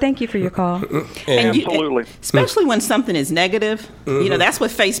 Caller, thank you for your call. Absolutely. Especially when something is negative. That's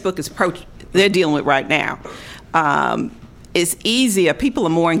what Facebook is they're dealing with right now. It's easier. People are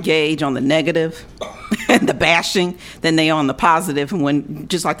more engaged on the negative and the bashing than they are on the positive. And when,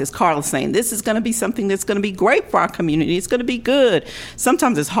 just like this Carla's saying, this is going to be something that's going to be great for our community. It's going to be good.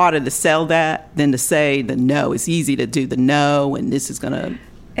 Sometimes it's harder to sell that than to say the no. It's easy to do the no, and this is going to...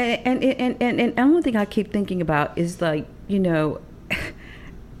 And one thing I keep thinking about is the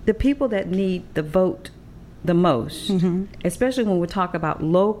people that need the vote the most, especially when we talk about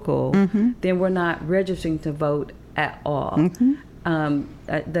local, then we're not registering to vote at all.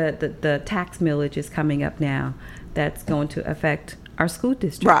 The tax millage is coming up now. That's going to affect our school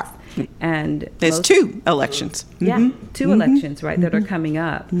districts. Right. And there's two elections. Yeah, two elections, right, that are coming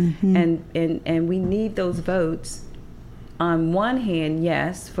up. And we need those votes. On one hand,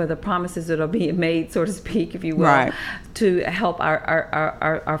 yes, for the promises that are being made, so to speak, if you will, to help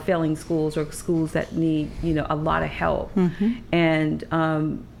our failing schools or schools that need, a lot of help. And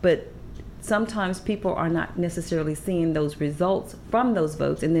but sometimes people are not necessarily seeing those results from those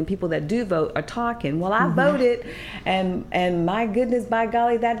votes, and then people that do vote are talking, well, I voted, and my goodness, by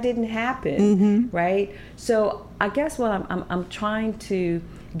golly, that didn't happen, right? So I guess what I'm trying to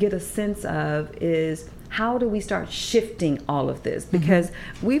get a sense of is, how do we start shifting all of this? Because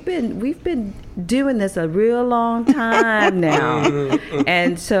we've been doing this a real long time now,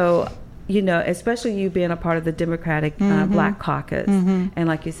 and so especially you being a part of the Democratic Black Caucus, and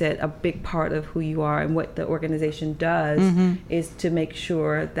like you said, a big part of who you are and what the organization does is to make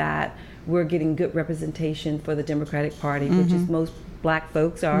sure that we're getting good representation for the Democratic Party, which is most Black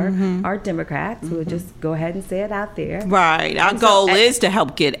folks are Democrats. We'll just go ahead and say it out there. Right. Our goal is to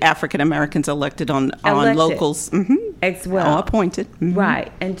help get African Americans elected on locals as well, appointed.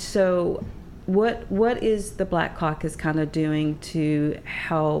 Right. And so, what is the Black Caucus kind of doing to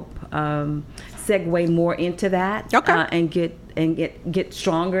help segue more into that and get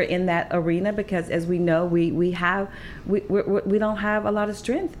stronger in that arena? Because as we know, we don't have a lot of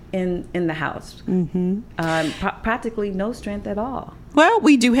strength in the House. Practically no strength at all. Well,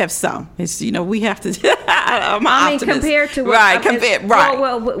 we do have some. It's we have to. I'm an optimist. Compared to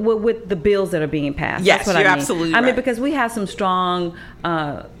what, with the bills that are being passed. Yes, that's what you're I mean. Absolutely. I mean, because we have some strong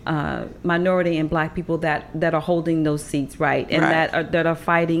minority and Black people that are holding those seats, right, and that are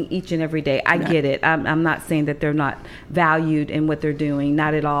fighting each and every day. I get it. I'm not saying that they're not valued in what they're doing,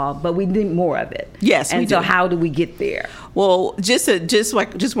 not at all. But we need more of it. Yes, and we so do. How do we get there? Well, just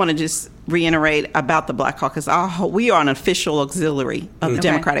want to reiterate about the Black Caucus. We are an official auxiliary of the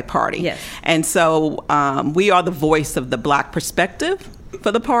Democratic Party. Yes. And so we are the voice of the Black perspective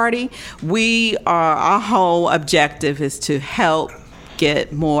for the party. Our whole objective is to help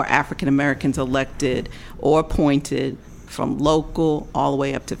get more African Americans elected or appointed from local all the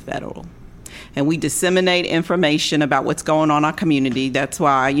way up to federal. And we disseminate information about what's going on in our community. That's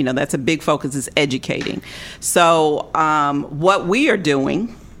why, that's a big focus, is educating. So what we are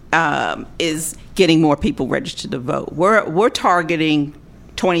doing is getting more people registered to vote. We're targeting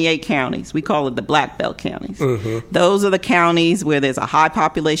 28 counties. We call it the Black Belt counties. Those are the counties where there's a high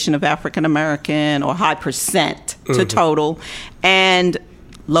population of African American or high percent to total, and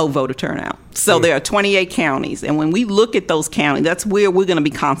low voter turnout. So there are 28 counties, and when we look at those counties, that's where we're going to be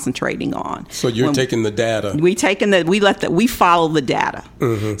concentrating on. So you're taking the data. We follow the data.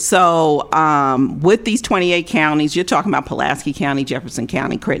 So with these 28 counties, you're talking about Pulaski County, Jefferson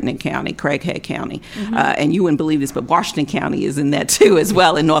County, Crittenden County, Craighead County, and you wouldn't believe this, but Washington County is in that too as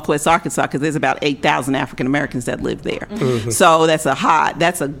well, in Northwest Arkansas, because there's about 8,000 African Americans that live there. So that's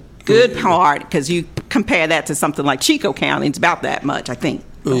a good part, because you compare that to something like Chico County, it's about that much, I think.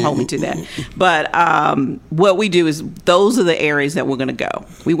 Don't hold me to that. But what we do is, those are the areas that we're going to go.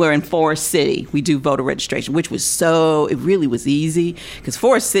 We were in Forest City. We do voter registration, which was it really was easy, because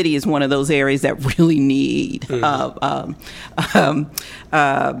Forest City is one of those areas that really need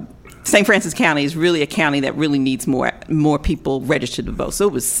St. Francis County is really a county that really needs more people registered to vote. So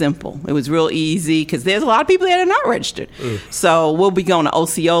it was simple. It was real easy because there's a lot of people that are not registered. So we'll be going to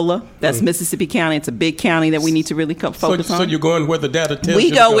Osceola. That's Mississippi County. It's a big county that we need to really focus on. So you're going where the data tells we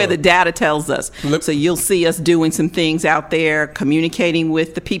you go to where the data tells us. So you'll see us doing some things out there, communicating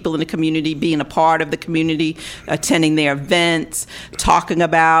with the people in the community, being a part of the community, attending their events, talking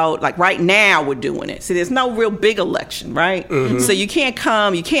about, like right now we're doing it. So there's no real big election, right? So you can't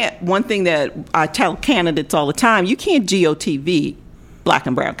one thing that I tell candidates all the time, you can't GOTV Black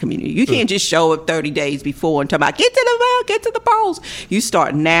and brown community. You can't just show up 30 days before and talk about get to the vote, get to the polls. You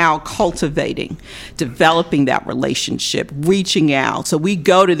start now cultivating, developing that relationship, reaching out. So we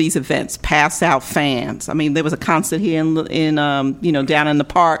go to these events, pass out fans. I mean, there was a concert here in down in the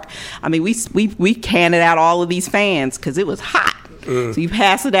park. I mean, we handed out all of these fans because it was hot. So you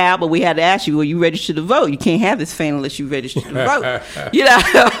pass it out, but we had to ask you, well, you registered to vote? You can't have this fan unless you registered to vote.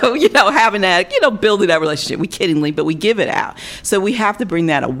 Having that, building that relationship. We kiddingly, but we give it out. So we have to bring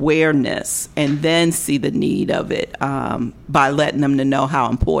that awareness and then see the need of it by letting them know how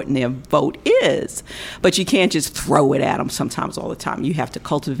important their vote is. But you can't just throw it at them sometimes all the time. You have to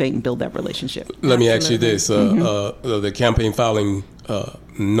cultivate and build that relationship. Let me ask you this. The campaign filing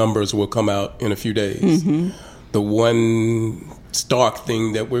numbers will come out in a few days. The one stark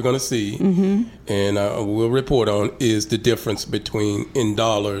thing that we're going to see, and we'll report on, is the difference between, in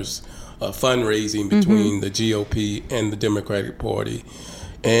dollars, fundraising between the GOP and the Democratic Party.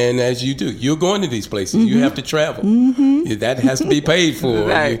 And as you do, you're going to these places. You have to travel. That has to be paid for.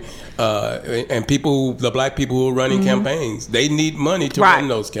 Right. And the black people who are running campaigns, they need money to run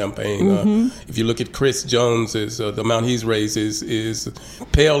those campaigns. If you look at Chris Jones's, the amount he's raised is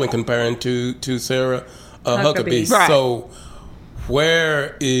pale in comparison to Sarah Huckabee. Right. So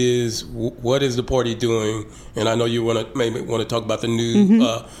what is the party doing? And I know you maybe want to talk about the new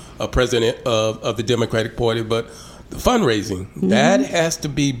president of the Democratic Party, but the fundraising, that has to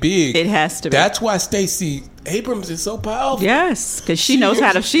be big. It has to be. That's why Stacey Abrams is so powerful. Yes, because she's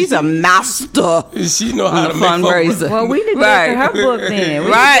a master. She knows how to fundraiser. Well, we need to get her book then.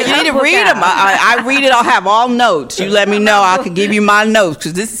 You need to read them. I read it. I'll have all notes. You let me know. I can give you my notes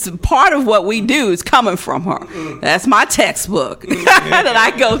because this is part of what we do is coming from her. That's my textbook that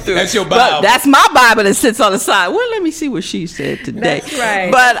I go through. That's your Bible. But that's my Bible that sits on the side. Well, let me see what she said today. That's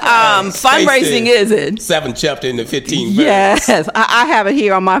right. But fundraising is it. 7th chapter in the 15th verse. Yes, I have it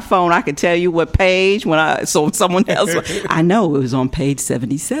here on my phone. I can tell you what page so someone else. I know it was on page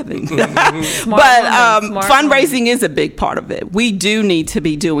 77. But fundraising is a big part of it. We do need to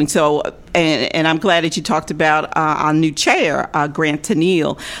be doing so. And I'm glad that you talked about our new chair, Grant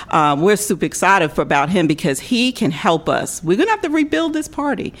Tennille. We're super excited about him because he can help us. We're going to have to rebuild this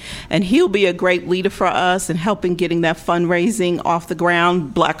party. And he'll be a great leader for us in helping getting that fundraising off the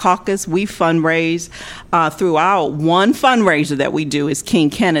ground. Black Caucus, we fundraise through our one fundraiser that we do is King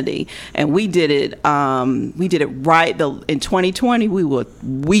Kennedy. And we did it right. In 2020, we were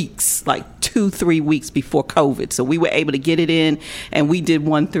weeks, like 2-3 weeks before COVID. So we were able to get it in, and we did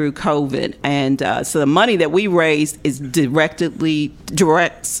one through COVID. And so the money that we raised is directly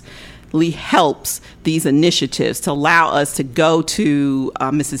helps these initiatives to allow us to go to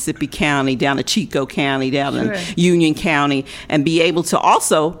Mississippi County, down to Chico County, down in Union County, and be able to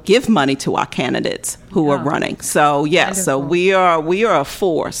also give money to our candidates who are running. So yes, so we are a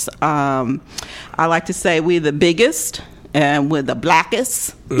force. I like to say we're the biggest. And we're the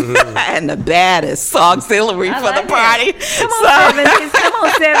blackest and the baddest auxiliary for the party. Come on,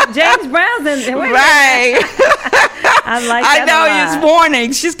 Seven. James Brown's in there. Right. I like that. I know it's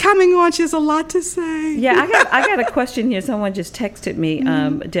morning. She's coming on. She has a lot to say. Yeah, I got a question here. Someone just texted me,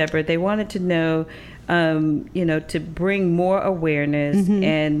 Deborah. They wanted to know, to bring more awareness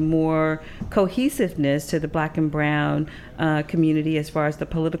and more cohesiveness to the Black and brown community as far as the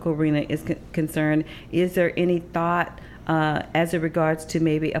political arena is concerned. Is there any thought as it regards to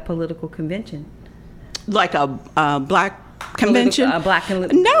maybe a political convention, like a black convention?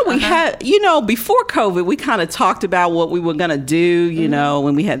 No, we had, before COVID, we kind of talked about what we were going to do,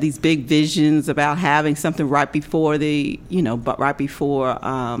 when we had these big visions about having something right before and maybe for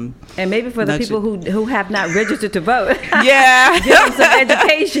the people who have not registered to vote. Yeah. Give them some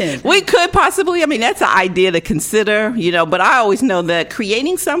education. We could possibly, that's an idea to consider, but I always know that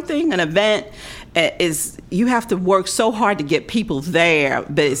creating something, an event, is you have to work so hard to get people there,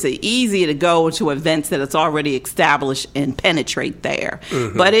 but it's easier to go to events that it's already established and penetrate there.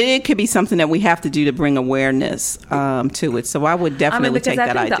 But it could be something that we have to do to bring awareness to it. So I would definitely take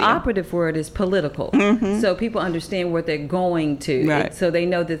that idea. I think the operative word is political. So people understand what they're going to. Right. So they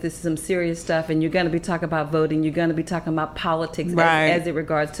know that this is some serious stuff, and you're going to be talking about voting. You're going to be talking about politics as it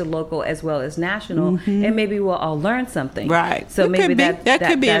regards to local as well as national, and maybe we'll all learn something. Right. So maybe that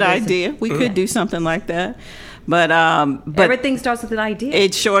could be an idea. We could do something like that. But everything starts with an idea.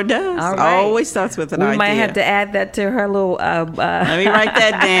 It sure does. All right. Always starts with an idea. We might have to add that to her little. Let me write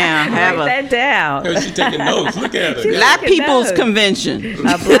that down. Write that down. She's taking notes. Look at her. Black People's Convention.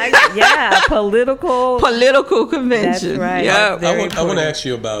 Political convention. That's right. Yep. I want to ask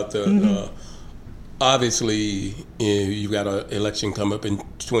you about obviously, you've got an election come up in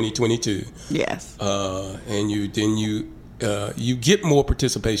 2022. Yes. And you get more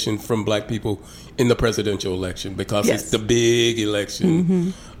participation from Black people in the presidential election because it's the big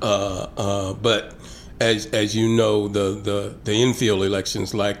election. But as you know, the infield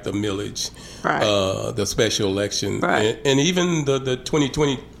elections like the millage, the special election, and even the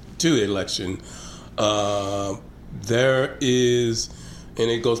 2022 election, there is. And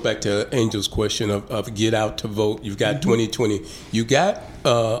it goes back to Angel's question of get out to vote. You've got 2020. You got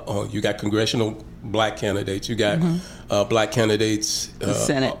congressional Black candidates. You got Black candidates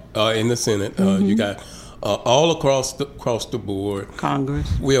Senate. In the Senate. You got all across the board.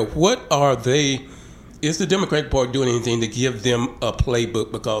 Congress. Well, what are they? Is the Democratic Party doing anything to give them a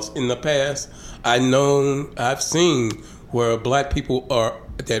playbook? Because in the past, I've seen where Black people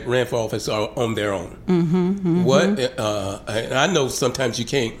that ran for office are on their own. What? And I know sometimes you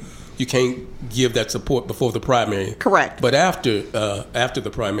can't give that support before the primary. Correct. But after the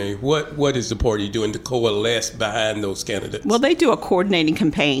primary, what is the party doing to coalesce behind those candidates? Well, they do a coordinating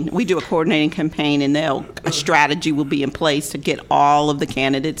campaign. We do a coordinating campaign, and a strategy will be in place to get all of the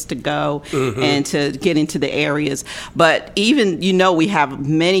candidates to go and to get into the areas. But even, we have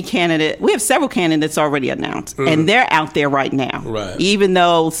many candidates. We have several candidates already announced, and they're out there right now. Right. Even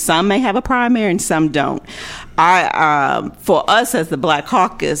though some may have a primary and some don't. For us as the Black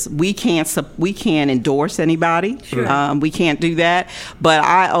Caucus, we can't endorse anybody. Sure. We can't do that. But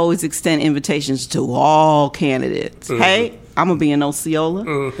I always extend invitations to all candidates. Hey, I'm going to be in Osceola.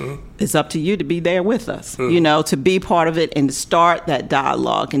 It's up to you to be there with us, to be part of it and to start that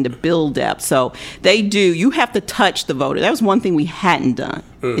dialogue and to build up. So you have to touch the voter. That was one thing we hadn't done,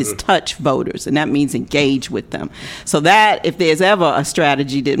 is touch voters, and that means engage with them. So that, if there's ever a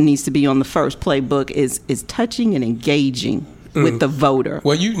strategy that needs to be on the first playbook, is touching and engaging with the voter.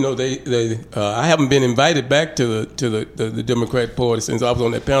 Well, I haven't been invited back to the Democratic Party since I was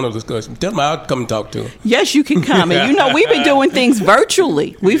on that panel discussion. Tell them I'll come and talk to them. Yes, you can come. And we've been doing things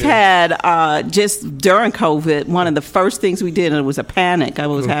virtually. We've had, just during COVID, one of the first things we did, and it was a panic. I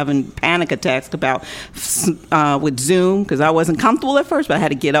was having panic attacks with Zoom because I wasn't comfortable at first, but I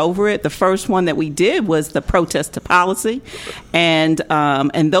had to get over it. The first one that we did was the protest to policy. And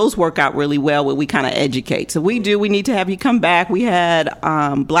those work out really well where we kind of educate. So we need to have you come back. We had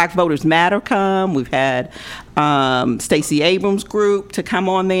Black Voters Matter come. We've had Stacey Abrams' group to come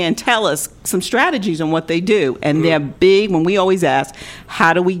on there and tell us some strategies on what they do. And they're big. When we always ask,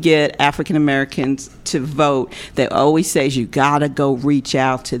 how do we get African Americans to vote? They always say you got to go reach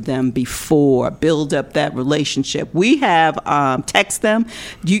out to them before, build up that relationship. We have text them.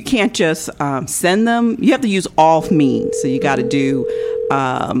 You can't just send them. You have to use all means. So you got to do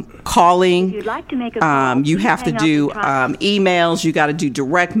calling. You have to do emails. You got to do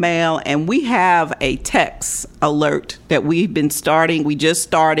direct mail. And we have a text alert that we've been starting. We just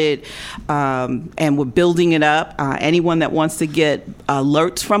started, and we're building it up. Anyone that wants to get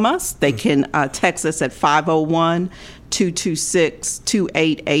alerts from us, they can text us at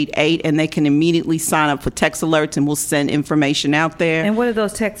 501-226-2888, and they can immediately sign up for text alerts, and we'll send information out there. And what do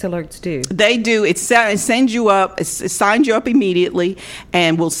those text alerts do? They do. It sends you up. It signs you up immediately,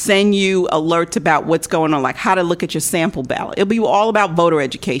 and we'll send you alerts about what's going on, like how to look at your sample ballot. It'll be all about voter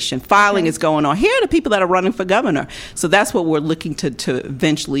education. Filing is going on. Here are the people that are running for governor. So that's what we're looking to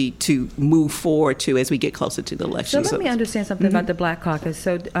eventually to move forward to as we get closer to the election. So let me understand something about the Black Caucus.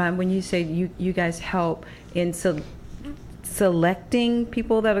 So when you say you guys help in selecting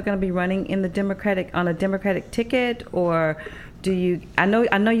people that are going to be running in on a Democratic ticket, or do you? I know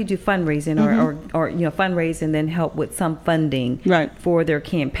you do fundraising or fundraise and then help with some funding for their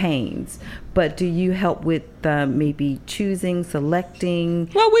campaigns. But do you help with maybe choosing, selecting?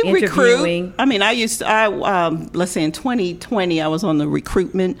 Well, we interviewing? Recruit. I mean, let's say in 2020, I was on the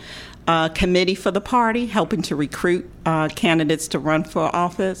recruitment committee for the party, helping to recruit candidates to run for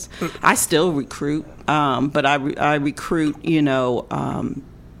office. I still recruit, but I recruit,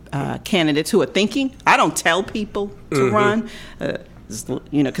 candidates who are thinking. I don't tell people to run,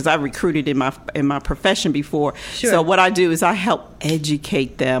 because I recruited in my profession before. Sure. So what I do is I help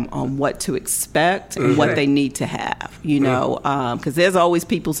educate them on what to expect and what they need to have. Because there's always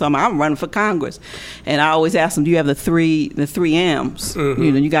people. I'm running for Congress, and I always ask them, "Do you have the three M's?"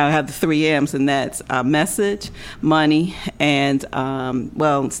 You gotta have the 3 M's, and that's message, money, and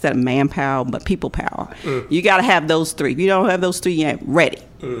instead of manpower, but people power. You gotta have those 3. If you don't have those 3, you ain't ready.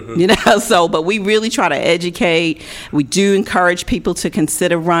 But we really try to educate. We do encourage people to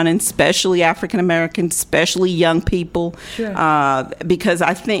consider running, especially African Americans, especially young people, because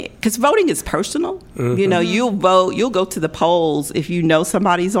I think voting is personal. You'll vote, you'll go to the polls if you know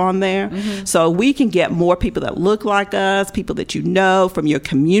somebody's on there. So we can get more people that look like us, people that you know from your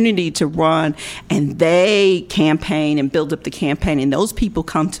community to run, and they campaign and build up the campaign. And those people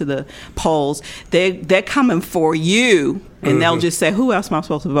come to the polls. They're coming for you. And they'll just say, who else am I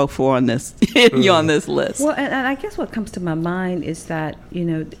supposed to vote for on this? You're on this list. Well, and I guess what comes to my mind is that,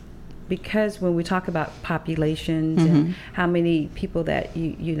 because when we talk about populations and how many people that,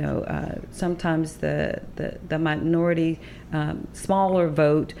 sometimes the minority, smaller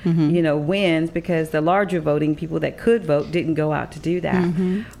vote, wins because the larger voting people that could vote didn't go out to do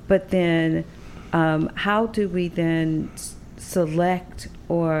that. But then how do we then select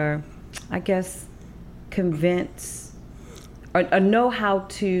or, I guess, convince or know how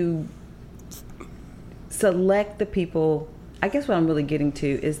to select the people? I guess what I'm really getting to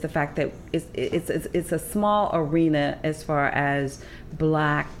is the fact that it's a small arena as far as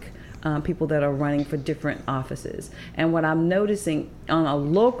Black people that are running for different offices. And what I'm noticing on a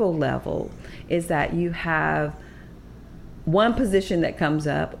local level is that you have one position that comes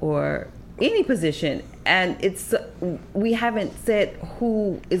up, or any position, and we haven't said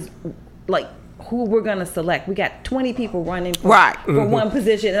who we're going to select. We got 20 people running for one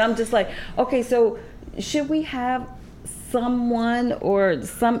position. And I'm just like, okay, so should we have someone or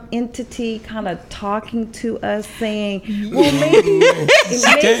some entity kind of talking to us saying, well, maybe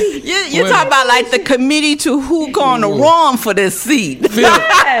you're talking about like the committee to who going to run for this seat. A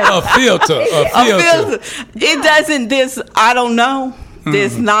filter. It doesn't, I don't know.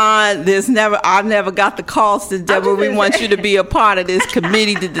 I've never got the calls to Deborah. We want you to be a part of this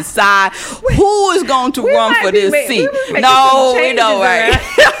committee to decide who is going to run for this seat. No, we know, right?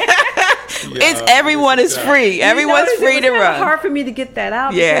 It's everyone is free. Everyone's free to run. It's hard for me to get that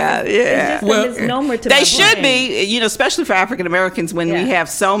out. Yeah. It's just a misnomer to they should be, especially for African Americans when we have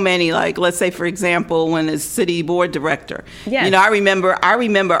so many. Like, let's say, for example, when it's city board director. Yes. I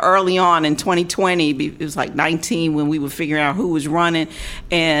remember early on in 2020, it was like 19 when we were figuring out who was running,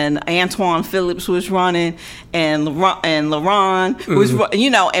 and Antoine Phillips was running, and LaRon was,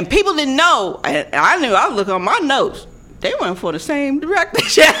 and people didn't know. I knew. I look on my notes. They went for the same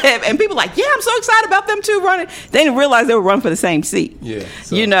directorship, and people like, yeah, I'm so excited about them two running. They didn't realize they were running for the same seat. Yeah,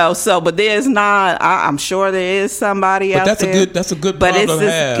 but there's not. I'm sure there is somebody out there. That's a good problem to have. But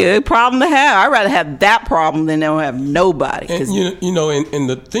it's a good problem to have. I'd rather have that problem than don't have nobody. And and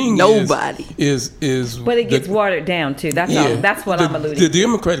the thing nobody is but it gets watered down too. That's all. That's what I'm alluding to. The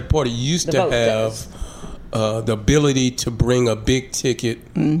Democratic Party used to have the ability to bring a big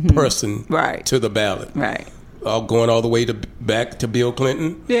ticket person to the ballot. Right. Going all the way back to Bill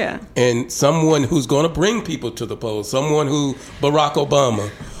Clinton. Yeah. And someone who's going to bring people to the polls. Someone Barack Obama.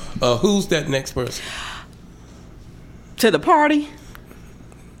 Who's that next person? To the party?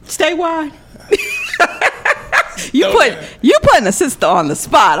 Statewide? You putting a sister on the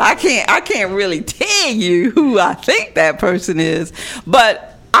spot. I can't really tell you who I think that person is.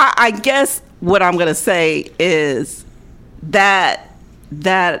 But I guess what I'm going to say is that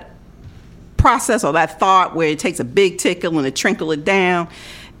process or that thought where it takes a big tickle and to trickle it down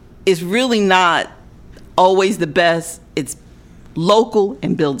is really not always the best. It's local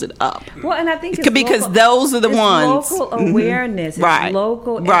and builds it up. Well, and I think it's because local, those are the ones. Local awareness, it's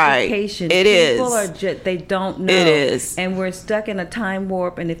local education. It people is. They don't know. It is, and we're stuck in a time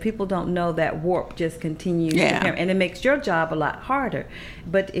warp. And if people don't know, that warp just continues. And it makes your job a lot harder.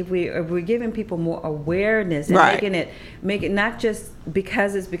 But if we're giving people more awareness and make it not just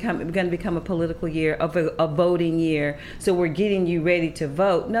because it's going to become a political year, of a voting year, so we're getting you ready to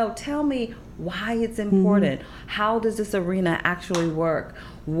vote. No, tell me why it's important. How does this arena actually work?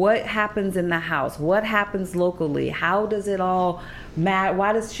 What happens in the House? What happens locally? How does it all matter?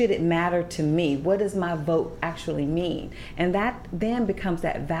 Why should it matter to me? What does my vote actually mean? And that then becomes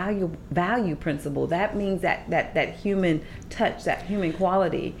that value principle. That means that human touch, that human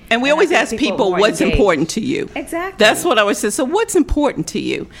quality. And we always ask people what's important to you. Exactly. That's what I always say. So what's important to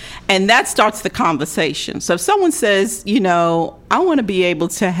you? And that starts the conversation. So if someone says, I want to be able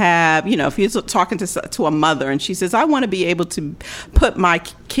to have, if you're talking to a mother and she says, I want to be able to put my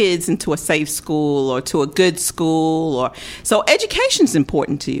kids into a safe school or to a good school, so education is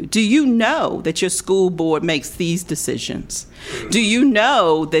important to you. Do you know that your school board makes these decisions? Do you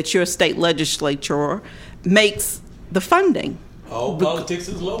know that your state legislature makes the funding? All politics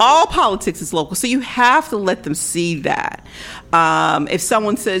is local. All politics is local. So you have to let them see that. If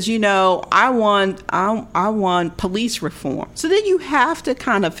someone says, I want police reform. So then you have to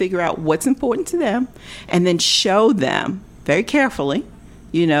kind of figure out what's important to them and then show them very carefully,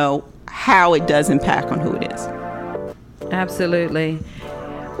 how it does impact on who it is. Absolutely.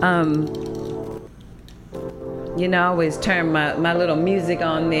 I always turn my little music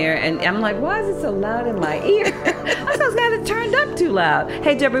on there, and I'm like, why is it so loud in my ear? I thought I got it turned up too loud.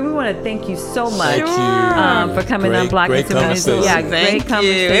 Hey, Deborah, we want to thank you so much for coming on Black and Super News. Yeah, great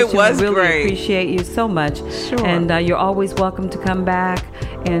conversation. It was really great. Appreciate you so much. Sure. And you're always welcome to come back,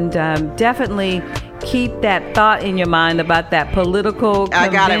 and definitely keep that thought in your mind about that political convention.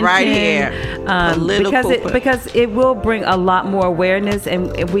 I got it right here. Because it will bring a lot more awareness,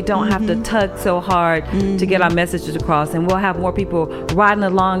 and we don't have to tug so hard to get our messages across, and we'll have more people riding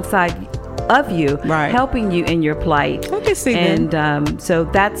alongside of you, helping you in your plight. I can see that. And so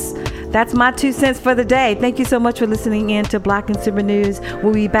that's my 2 cents for the day. Thank you so much for listening in to Black and Super News.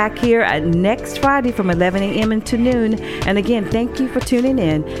 We'll be back here next Friday from 11 a.m. to noon. And again, thank you for tuning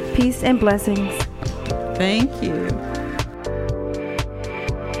in. Peace and blessings. Thank you.